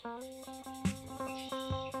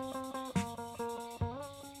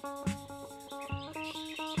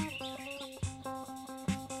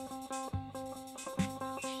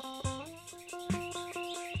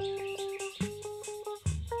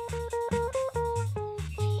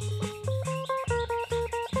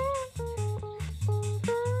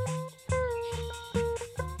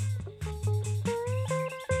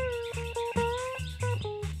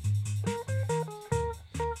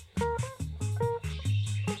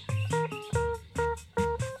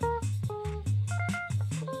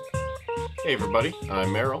Hey everybody,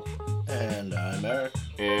 I'm Merrill, And I'm Eric.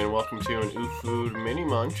 and welcome to an Ooh Food Mini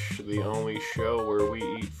Munch, the only show where we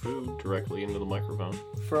eat food directly into the microphone.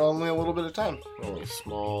 For only a little bit of time. Only a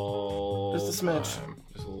small Just a smidge. time.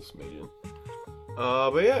 Just a little smidgen.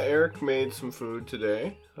 But yeah, Eric made some food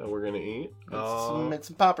today that we're gonna eat. Made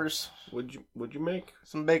some poppers. What'd you make?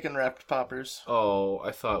 Some bacon wrapped poppers. Oh,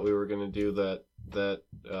 I thought we were gonna do that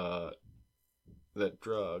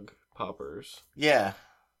drug, poppers, Yeah.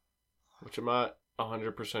 which I'm not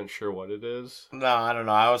 100% sure what it is. No, I don't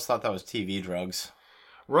know. I always thought that was TV drugs.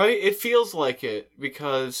 Right? It feels like it,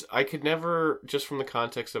 because I could never, just from the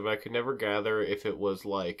context of it, I could never gather if it was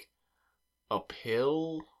like a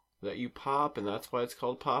pill that you pop and that's why it's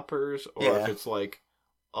called poppers, or if it's like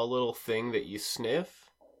a little thing that you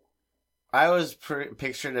sniff. I always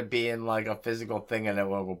pictured it being like a physical thing, and it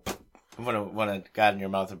will go when it got in your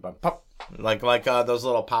mouth, it would pop. Like those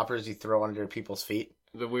little poppers you throw under people's feet.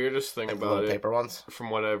 The weirdest thing Like the about little it, paper ones. from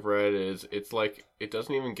what I've read, is it's like, it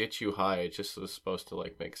doesn't even get you high, it just is supposed to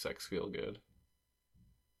like make sex feel good.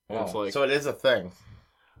 And it's like, so it is a thing.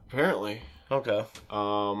 apparently. Okay.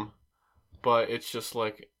 But it's just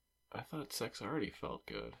like, I thought sex already felt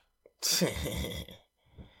good.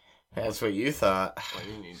 That's what you thought. Why do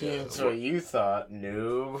you need to... That's what you thought,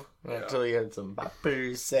 noob. Until you had some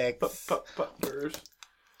poppers sex. Poppers.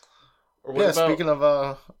 Or Yeah, speaking of,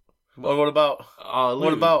 what about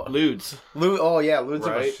Ludes? Oh yeah, ludes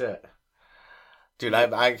are my Right? shit. Dude,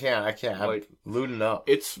 I can't. I'm Like, looting up.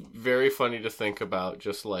 It's very funny to think about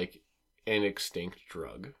just like an extinct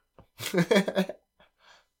drug. You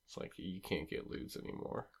It's like you can't get ludes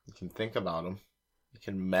anymore. can think about them. You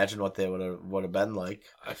can imagine what they would have been like.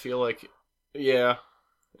 I feel like, yeah.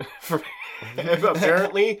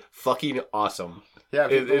 Apparently, fucking awesome. Yeah,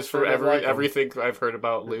 It is for like 'em. everything I've heard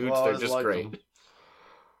about People ludes. They're always just like great. 'em.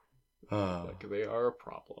 Like, they are a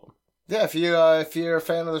problem. Yeah, if you're a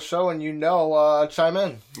fan of the show and you know, chime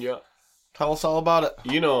in. Yeah. Tell us all about it.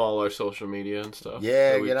 You know all our social media and stuff.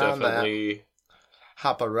 Yeah, So we've get on that. definitely...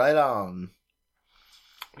 Hop it right on.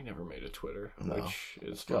 We never made a Twitter, No. which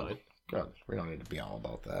is Good. fine. God, we don't need to be all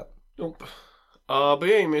about that. Nope. But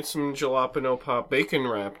yeah, you made some bacon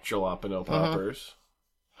wrapped jalapeno poppers.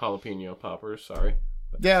 Jalapeno poppers, sorry.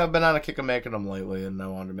 Yeah, I've been on a kick of making them lately, and I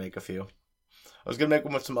wanted to make a few. I was gonna make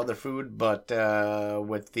them with some other food, but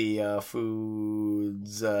with the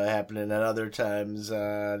foods happening at other times,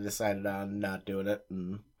 I decided on not doing it,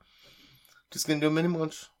 and just gonna do a mini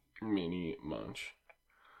munch. Mini munch.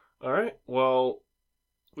 Alright, well,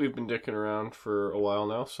 we've been dicking around for a while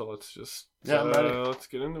now, so let's just I'm ready. let's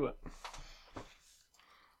get into it.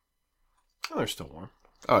 Oh, they're still warm.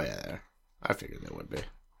 Oh yeah, I figured they would be.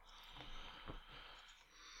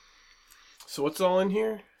 So what's all in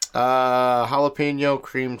here? Jalapeno,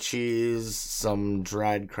 cream cheese, some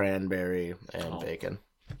dried cranberry, and bacon.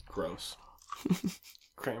 Gross.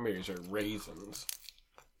 Cranberries are raisins.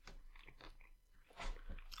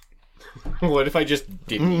 What if I just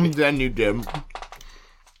didn't eat it? Then you did.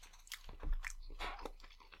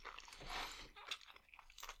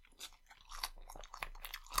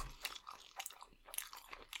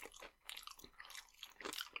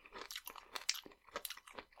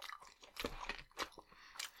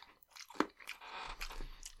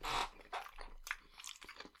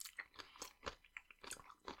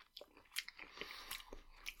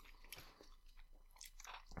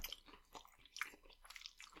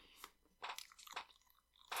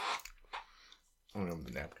 I'm gonna have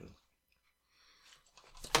the napkin.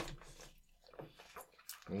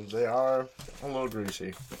 They are a little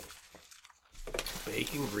greasy.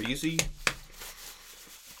 Bacon greasy?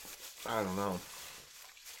 I don't know.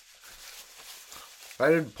 I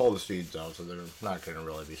did pull the seeds out, so they're not going to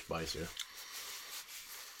really be spicy.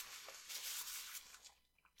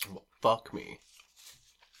 Well, fuck me.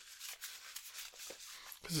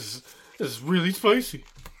 This is really spicy.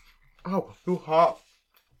 Oh, too hot.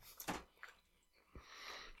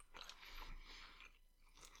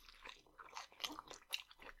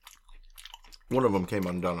 One of them came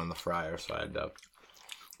undone on the fryer, so I had to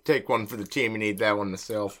take one for the team and eat that one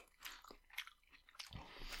myself.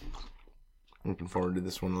 Looking forward to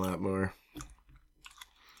this one a lot more.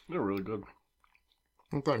 They're really good.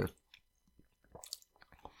 Okay.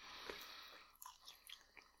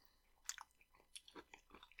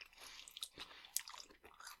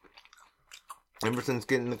 Ever since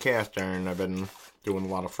getting the cast iron, I've been doing a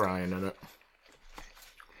lot of frying in it.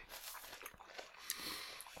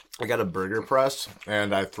 I got a burger press,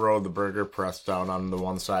 and I throw the burger press down on the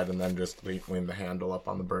one side and then just lean the handle up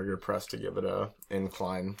on the burger press to give it a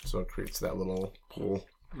incline, so it creates that little pool.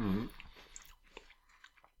 Mm-hmm.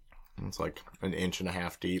 It's like 1.5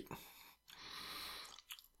 inches deep.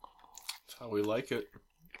 How we like it.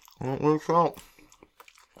 What's up?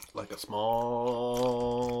 Like a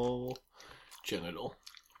small genital.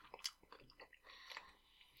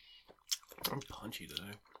 I'm punchy today.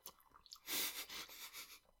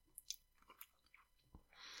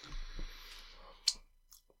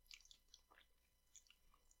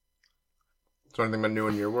 Is there anything been new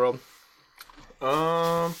in your world?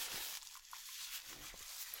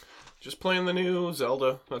 Just playing the new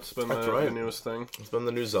Zelda. That's been the newest thing. It's been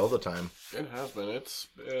the new Zelda time. It has been. It's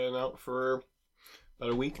been out for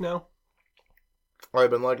about a week now. I've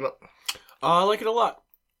been liking it. I like it a lot.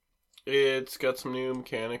 It's got some new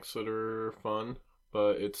mechanics that are fun,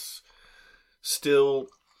 but it's still...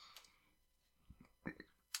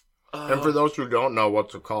 and for those who don't know,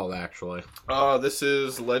 what's it called, actually? This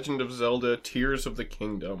is Legend of Zelda Tears of the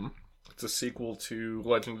Kingdom. It's a sequel to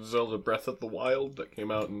Legend of Zelda Breath of the Wild that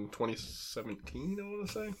came out in 2017, I want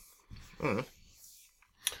to say.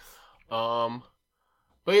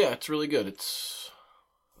 But yeah, it's really good. It's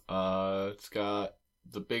got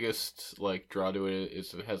the biggest draw to it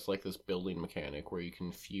is it has this building mechanic where you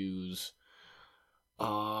can fuse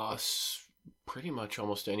pretty much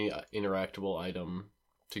almost any interactable item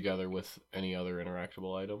together with any other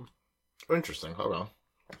interactable item. Interesting. Hold on.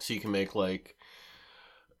 So you can make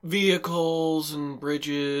vehicles and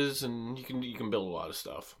bridges, and you can build a lot of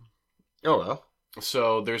stuff. Oh well.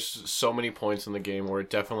 So there's so many points in the game where it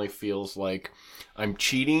definitely feels like I'm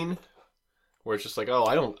cheating, where it's just oh,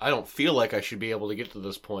 I don't feel like I should be able to get to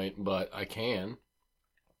this point, but I can.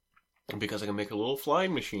 Because I can make a little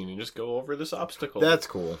flying machine and just go over this obstacle. That's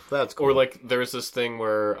cool. That's cool. Or there's this thing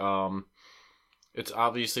where it's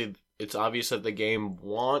obvious that the game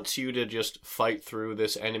wants you to just fight through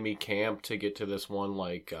this enemy camp to get to this one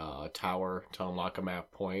tower to unlock a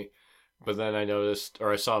map point. But then I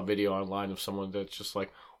saw a video online of someone that's just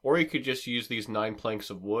or you could just use these 9 planks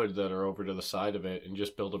of wood that are over to the side of it and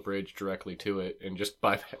just build a bridge directly to it and just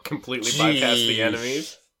completely bypass the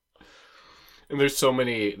enemies. And there's so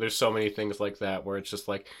many things like that where it's just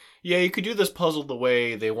yeah, you could do this puzzle the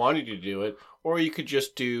way they wanted you to do it, or you could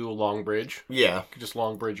just do long bridge. Yeah. You could just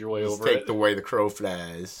long bridge your way over take the way the crow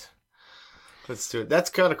flies. Let's do it.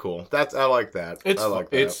 That's kind of cool. I like that. It's I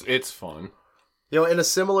like that. It's fun. In a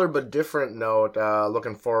similar but different note,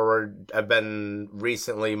 looking forward, I've been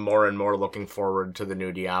recently more and more looking forward to the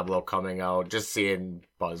new Diablo coming out, just seeing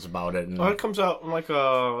buzz about it. And, it comes out in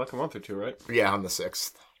a month or two, right? Yeah, on the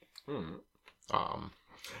 6th.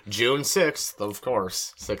 June 6th, of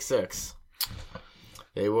course. 6/6.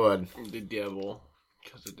 They would. The devil.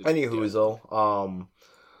 Anywho,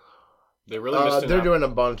 they really they're doing a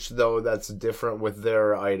bunch though that's different with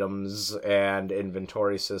their items and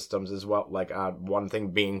inventory systems as well. One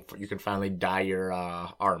thing being you can finally dye your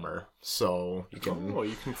armor, so you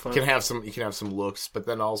can have some looks. But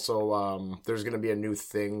then also there's gonna be a new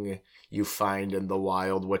thing you find in the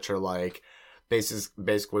wild, which are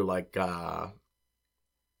basically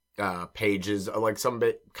pages, some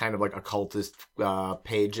kind of occultist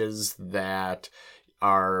pages that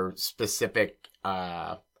are specific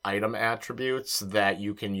item attributes that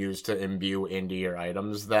you can use to imbue into your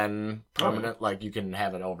items then permanent. You can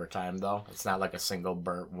have it over time though. It's not a single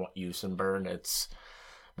use and burn.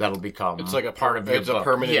 That'll become it's a part of it's book. A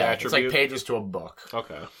permanent attribute. It's pages to a book.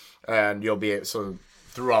 Okay. And you'll be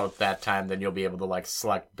throughout that time, then you'll be able to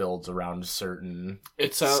select builds around certain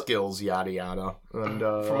skills, yada yada. And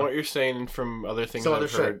from what you're saying and from other things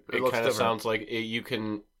I've heard, it kind of sounds like you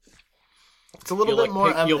can. It's a little bit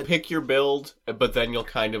more. You'll pick your build, but then you'll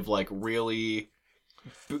kind of really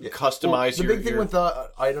customize the big thing with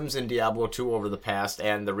the items in Diablo 2 over the past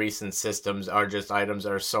and the recent systems are just items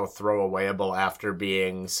that are so throwawayable after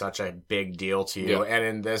being such a big deal to you. And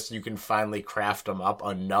in this, you can finally craft them up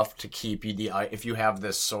enough to keep you if you have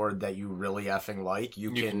this sword that you really effing like,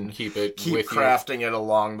 you can keep crafting it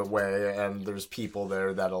along the way, and there's people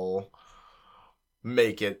there that'll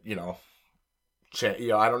make it, I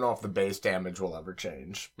don't know if the base damage will ever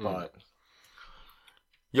change, but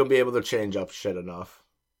you'll be able to change up shit enough.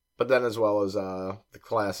 But then as well as the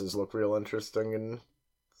classes look real interesting and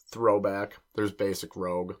throwback. There's basic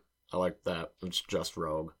rogue. I like that. It's just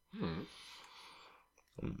rogue.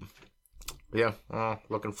 Yeah,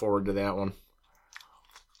 looking forward to that one.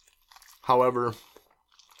 However,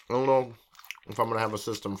 I don't know if I'm going to have a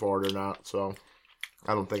system for it or not, so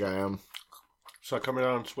I don't think I am. Is that coming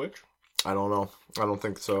out on Switch? I don't know. I don't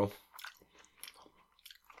think so.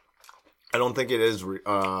 I don't think it is.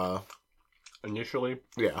 Initially?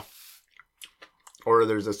 Yeah. Or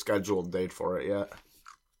there's a scheduled date for it yet.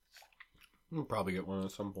 We'll probably get one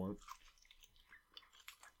at some point.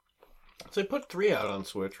 So they put 3 out on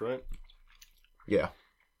Switch, right? Yeah.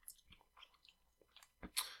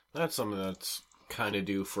 That's something that's kind of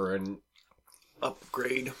due for an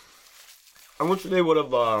upgrade. I wish they would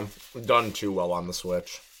have done too well on the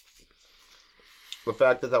Switch. The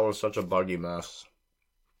fact that was such a buggy mess.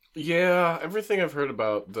 Yeah, everything I've heard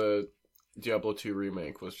about the Diablo 2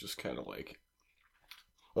 remake was just kind of like...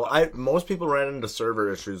 Well, most people ran into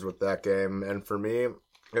server issues with that game, and for me,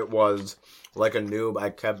 it was like a noob. I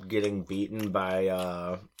kept getting beaten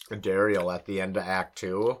by Dariel at the end of Act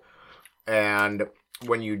 2, and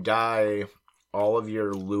when you die, all of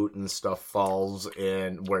your loot and stuff falls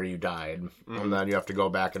in where you died, and then you have to go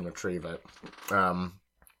back and retrieve it.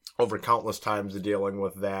 Over countless times of dealing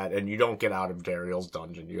with that, and you don't get out of Dariel's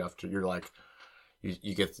dungeon. You're like,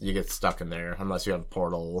 you get stuck in there unless you have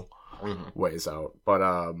portal ways out.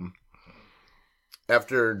 But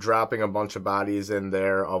after dropping a bunch of bodies in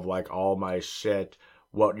there of like all my shit,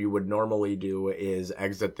 what you would normally do is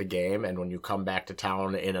exit the game, and when you come back to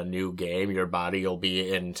town in a new game, your body will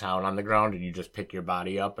be in town on the ground, and you just pick your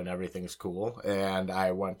body up, and everything's cool. And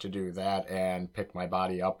I went to do that and pick my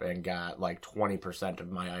body up and got like 20%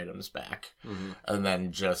 of my items back. And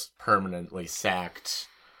then just permanently sacked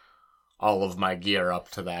all of my gear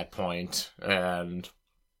up to that point, and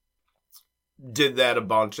did that a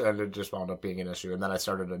bunch, and it just wound up being an issue. And then I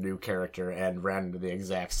started a new character and ran into the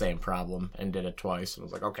exact same problem and did it twice. And I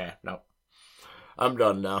was like, okay, no, I'm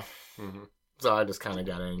done now. So I just kind of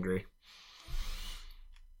got angry.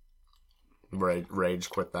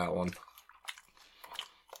 Rage quit that one.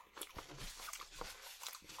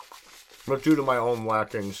 But due to my own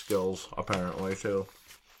lacking skills, apparently, too.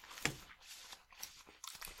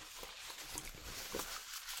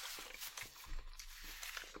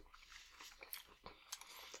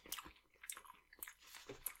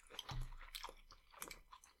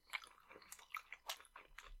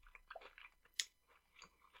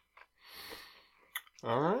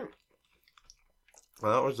 All right.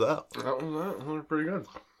 Well, that was that. That was pretty good.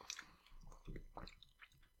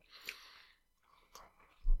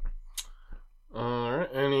 All right.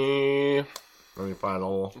 Any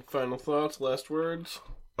final thoughts? Last words?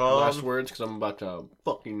 Last words, because I'm about to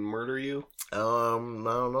fucking murder you. I don't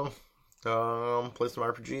know. Play some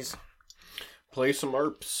RPGs. Play some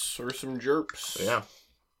ARPs or some JERPs. Yeah.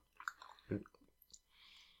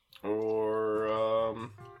 Or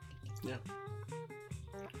yeah.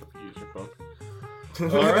 RPGs are fun.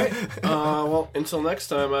 All right. Well, until next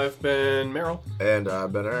time, I've been Meryl. And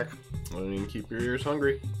I've been Eric. And you can keep your ears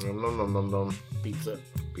hungry. Nom. Pizza.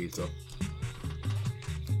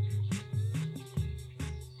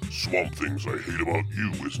 Swamp Things I Hate About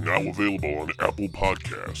You is now available on Apple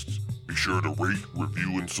Podcasts. Be sure to rate,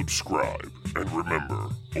 review, and subscribe. And remember,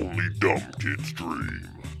 only dumb kids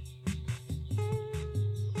dream.